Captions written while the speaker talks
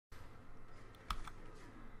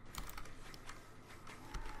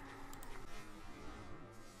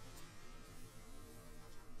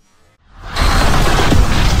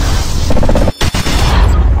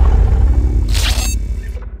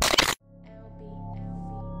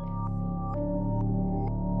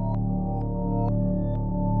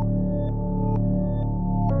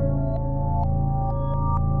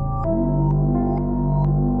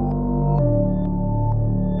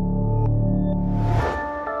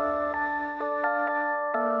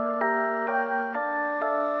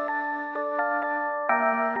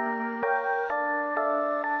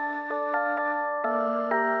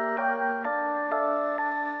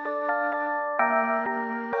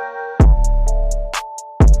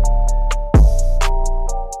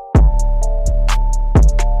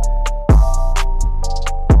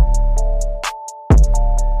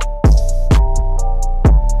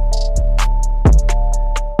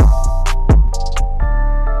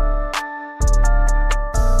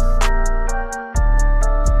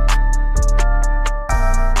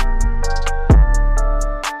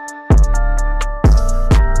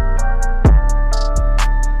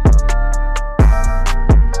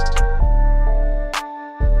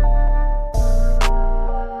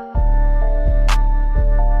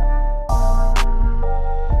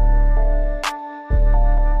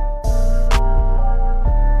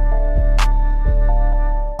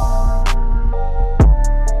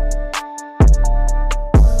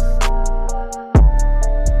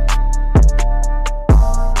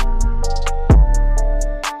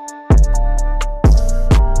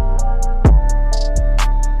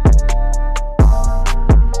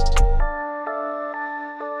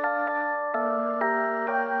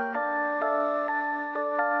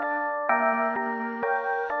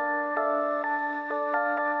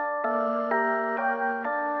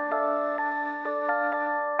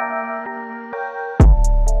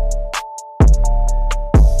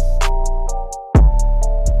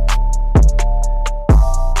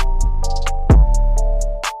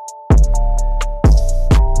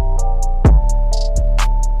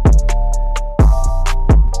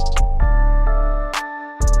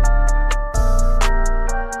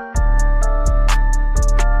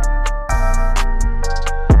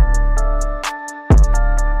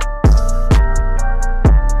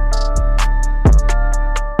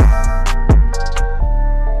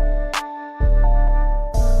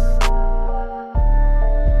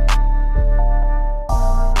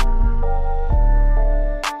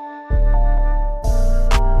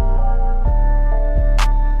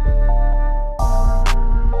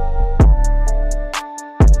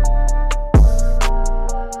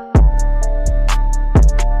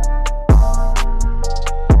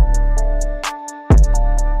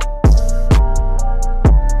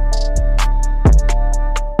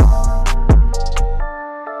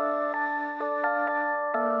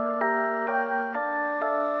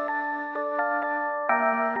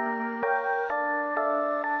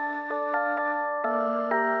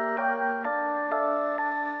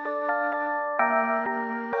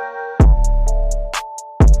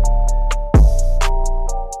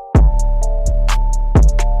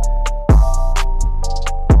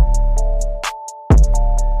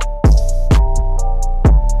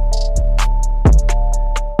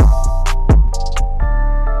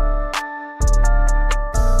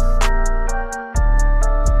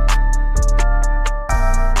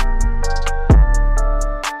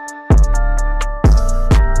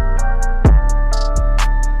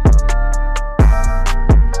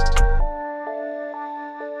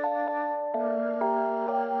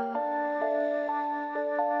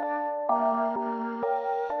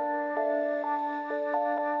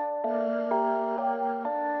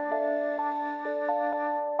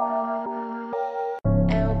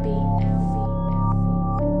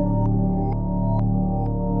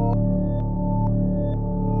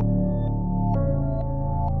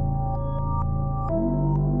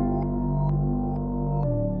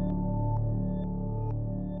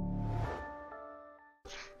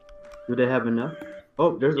Do they have enough?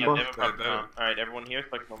 Oh, there's the Yeah, boss. they have a problem. Alright, everyone here,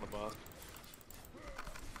 click on the boss.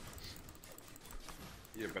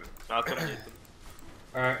 Yeah, but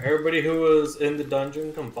Alright, everybody who was in the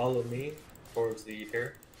dungeon, come follow me towards the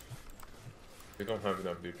here. we don't have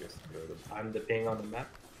enough duplicates to go to. I'm the ping on the map.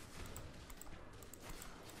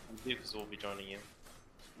 Lucas will be joining you.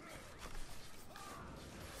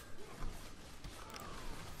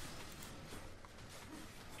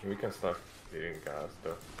 We can start eating gas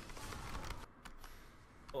though.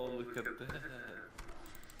 Oh, look at that.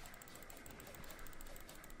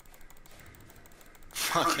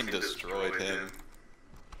 Fucking destroyed him.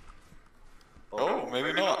 Oh,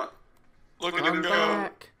 maybe not. Look at him go.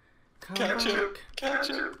 Back. Catch him. Catch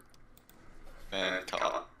him. Man,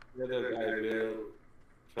 caught. The other guy will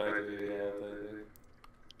try to do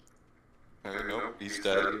that. No, he's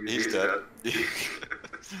dead. He's dead.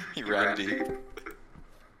 He ran deep.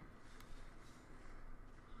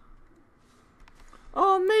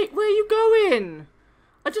 Oh, mate, where are you going?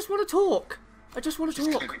 I just want to talk. I just want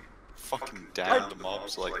to talk. Fucking down the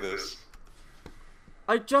mobs like this.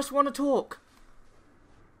 I just want to talk.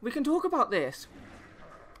 We can talk about this.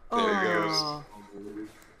 There he goes.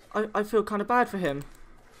 I feel kind of bad for him.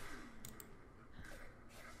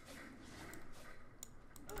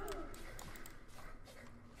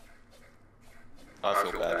 I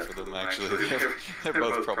feel bad for them actually. They're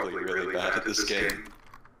both probably really bad at this game.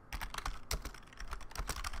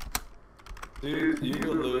 Dude, you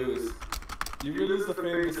will lose. You will lose the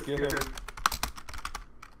famous skin.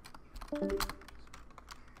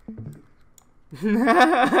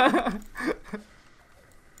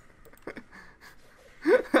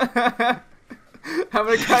 How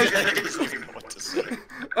many guys? He doesn't even know what to say.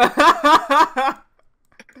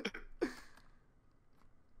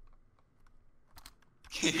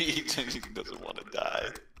 He doesn't want to die.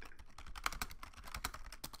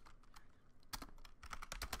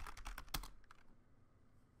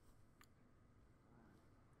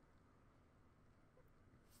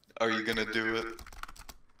 Are you gonna do it?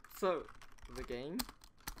 So, the game?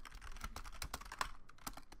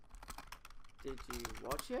 Did you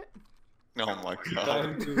watch it? Oh my god.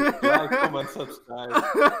 Time to like, comment,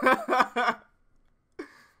 subscribe.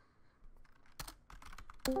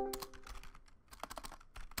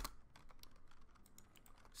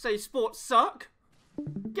 Say sports suck?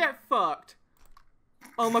 Get fucked.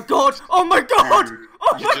 Oh my god! Oh my god! Dude,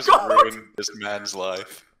 Oh you my just god! ruined this man's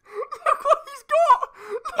life. Look what he's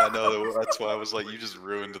got! I know, that's why I was like, you just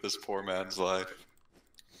ruined this poor man's life.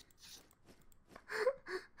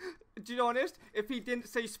 Do you know honest? If he didn't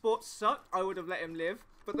say sports suck, I would have let him live.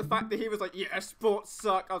 But the fact that he was like, yeah, sports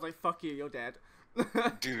suck, I was like, fuck you, you're dead.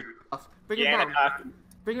 Dude. Bring him down.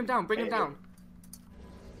 Bring him down, bring him down.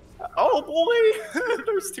 Oh boy!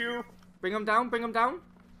 There's two. Bring him down, bring him down.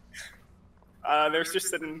 There's just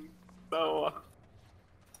sitting. So.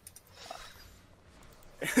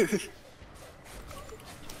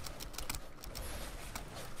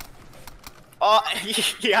 Oh,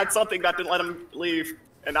 he had something that didn't let him leave,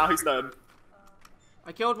 and now he's dead.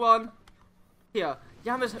 I killed one. Here,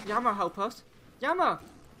 Yama, help us. Yama,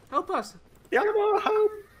 help us. Yama,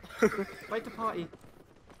 help! Invite the party.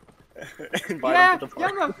 Invite Yeah, him to the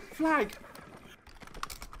party. Yama, flag.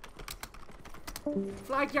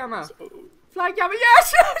 Flag Yama. Flag Yama,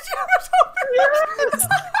 yes, yes, Yama's helping us.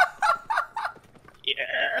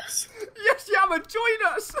 Yes! Yes, Yama,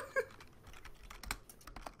 join us.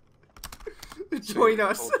 Join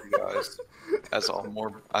us. Told you guys,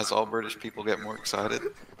 as all British people get more excited,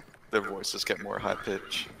 their voices get more high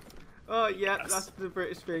pitch. Oh yeah, Yes. that's the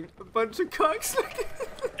British thing. A bunch of cucks.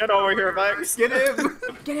 Get over here, Vex! Get him!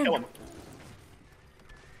 Get him! Kill him!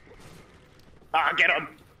 Ah, get him!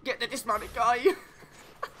 Get the dismounted guy!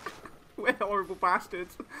 We're horrible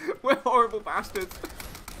bastards. We're horrible bastards.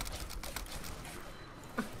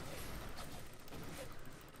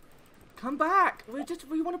 Come back!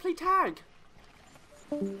 We want to play tag.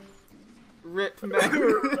 Rip,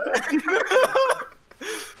 man.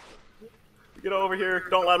 Get over here!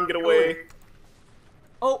 Don't let him get away!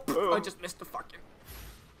 Oh, Oh. I just missed the fucking.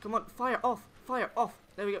 Come on, fire off! Fire off!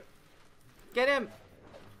 There we go. Get him!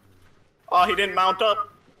 Oh, he didn't mount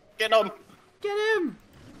up! Get him! Get him!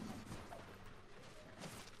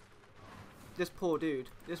 This poor dude.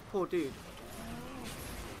 This poor dude.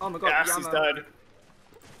 Oh my god, Yes, he's Yama. dead.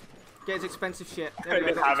 Get his expensive shit. I There we go,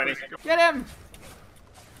 didn't that's have any. expensive. Get him!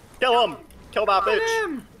 Kill him! Kill that Get bitch!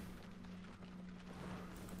 him!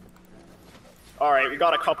 Alright, we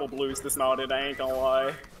got a couple blues dismounted, I ain't gonna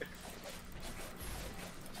lie.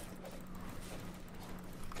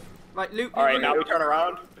 Right, Luke. Alright, now we turn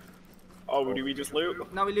around. Oh, do we just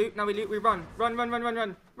loot? Now we loot, we run.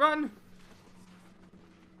 Run!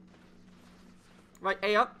 Right,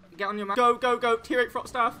 A up, get on your man. Go, tier 8 front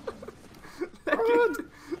staff. Run.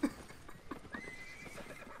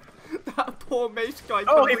 That poor mace guy.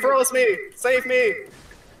 Oh, he froze me! Save me!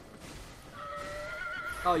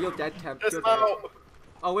 Oh, you're dead, Temp. Just You're dead. out!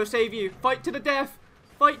 Oh, we'll save you. Fight to the death!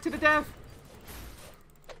 Fight to the death!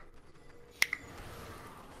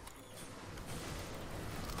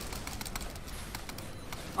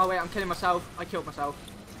 Oh wait, I'm killing myself. I killed myself.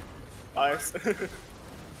 Nice.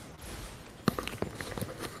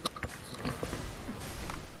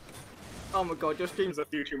 Oh my god, your stream's There's a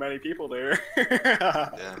few too many people there.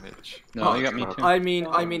 Damage. No, you got me too. I mean,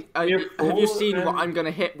 have you seen what I'm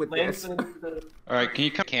gonna hit with this? Alright, can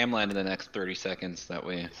you come cam land in the next 30 seconds? That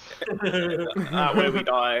way. That way we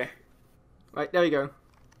die. Right, there we go.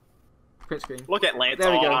 Print screen. Look at Lance There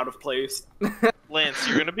we all go. out of place. Lance,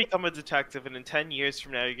 you're gonna become a detective, and in 10 years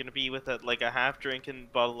from now, you're gonna be with like a half-drinking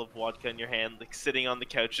bottle of vodka in your hand, like sitting on the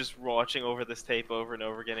couch, just watching over this tape over and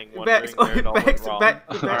over again, and wondering Vex, where it all went wrong.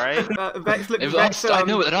 Alright? Vex, look, Vex, I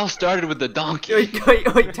know it all started with the donkey.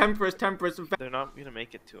 Wait, Temperance. They're not gonna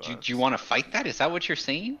make it to us. Do you want to fight that? Is that what you're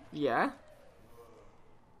saying? Yeah.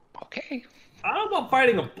 Okay. I'm not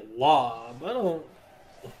fighting a blob. I don't.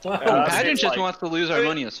 Pageant just like- wants to lose our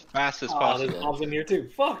money as fast as Oh, there's possible. blobs in here too.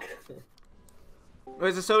 Fuck.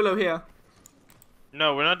 There's a solo here.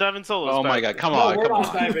 No, we're not diving solos. Oh my god, come on, we're come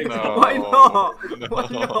not on. diving. No. Why not? Why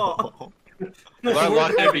not? Well, I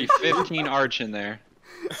want there to be 15 arch in there.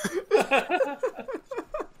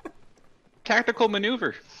 Tactical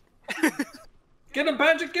maneuver. Get him,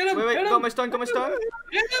 Patrick. Get him. Wait, Get him. got my stun. Hit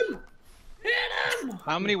him. Hit him.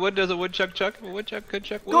 How many wood does a woodchuck chuck? A woodchuck could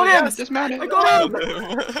chuck wood. Got him! Dismount it. I got him!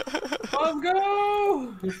 Let's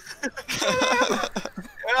go.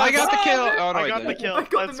 I got the kill. Oh no, I got the kill. I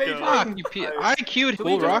got Let's the go. major. Fuck, you I queued So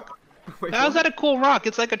cool we do- rock. Wait, How's what? that a cool rock?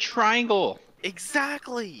 It's like a triangle.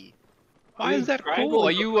 Exactly. Why is that Triangle cool?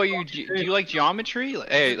 is Do you like geometry?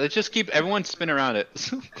 Hey, let's just keep everyone spin around it.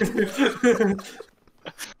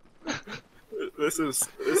 This is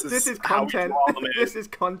how we content. draw them in. This is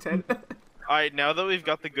content. Alright, now that we've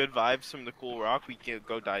got the good vibes from the cool rock, we can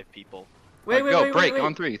go dive people. Wait, Go break wait.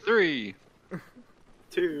 on 3. 3.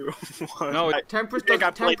 2, 1. No, Temperance think I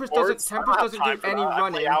doesn't. played Temperance boards? I don't have doesn't time do for any that. I play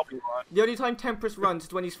running. Albion. The only time Temperance runs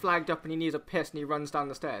is when he's flagged up and he needs a piss and he runs down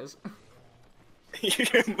the stairs. You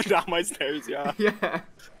can down my stairs, yeah. Yeah.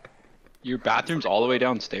 Your bathroom's all the way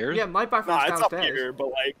downstairs? Yeah, my bathroom's Nah, it's up downstairs. here, but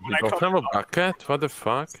like when You I don't come have a bucket? What the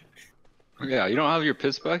fuck? Yeah, you don't have your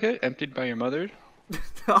piss bucket emptied by your mother?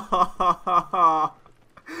 That's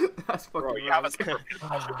fucking bro, you have right.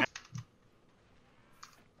 a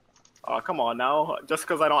Oh, come on now. Just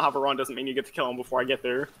because I don't have a run doesn't mean you get to kill him before I get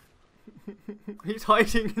there. He's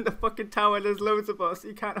hiding in the fucking tower. There's loads of us.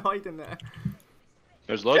 He can't hide in there.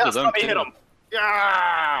 There's loads Yeah, of them. let me too. hit him.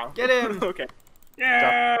 Yeah. Get him. Okay.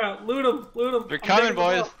 Yeah. Loot him. Loot him. They're coming,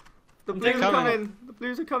 boys. The blues are coming. coming. The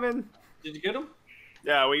blues are coming. Did you get him?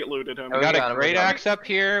 Yeah, we looted him. We got a great axe up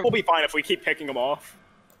here. We'll be fine if we keep picking him off.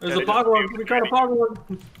 There's Yeah, a pog one. We got a pog one.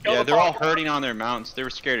 Kill Yeah, the they're all pog. hurting on their mounts. They were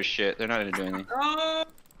scared as shit. They're not gonna do anything.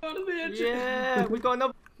 Oh, bitch. Yeah, we got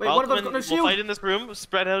another. Wait, one of them's got no We'll shield. fight in this room.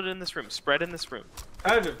 Spread out in this room. Spread in this room.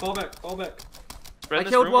 Patrick, fall back. Fall back. Spread I in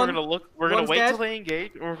this killed room. one. We're gonna look. We're gonna One's wait dead. till they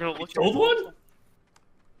engage, and we're gonna look. Killed one?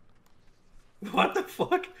 What the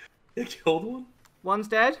fuck? You killed one? One's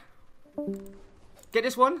dead. Get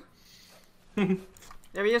this one.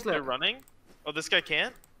 There he is, They're look. running. Oh, this guy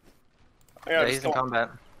can't. Yeah, he's just in don't, combat.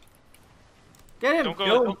 Get him. Don't go.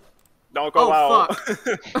 Kill him. don't go Oh,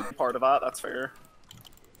 out. Part of that, that's fair.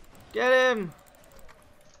 Get him.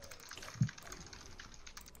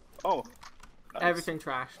 Oh. Nice. Everything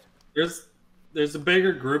trashed. There's a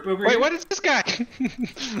bigger group over Wait, here. what is this guy?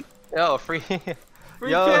 Yo, free.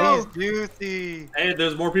 Free Yo, kill. he's juicy. Hey,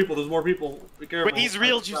 there's more people. There's more people. Be careful. Wait, he's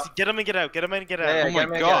real juicy. Get him and get out. Get him and get out. Yeah, Oh my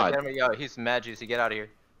get him, God. Get him, get him, he's mad juicy. Get out of here.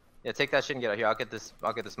 Yeah, take that shit and get out here. I'll get this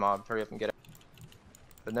mob. Hurry up and get out.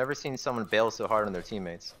 I've never seen someone bail so hard on their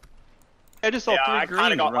teammates. I just saw Yeah, I 3 kind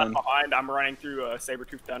green of got run. left behind. I'm running through a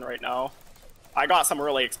Sabertooth Den right now. I got some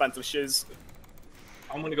really expensive shiz.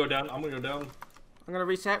 I'm gonna go down. I'm gonna go down. I'm gonna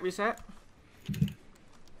reset.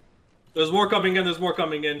 There's more coming in. There's more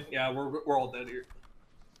coming in. Yeah, we're all dead here.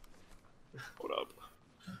 Hold up.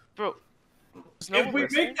 Bro. there's no If one we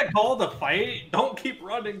listening. make the call to fight, don't keep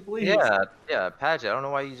running, please. Yeah, Padge, I don't know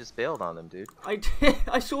why you just bailed on them, dude. I did.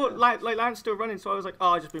 I saw like Lance still running, so I was like,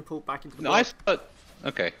 oh, I've just been pulled back into the. No, I saw.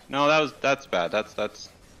 Okay, no, that's bad. That's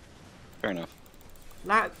fair enough.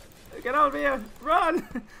 Lance, get out of here! Run!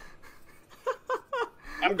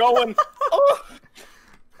 I'm going. Oh!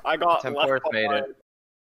 I got Tim left Forth made behind. it.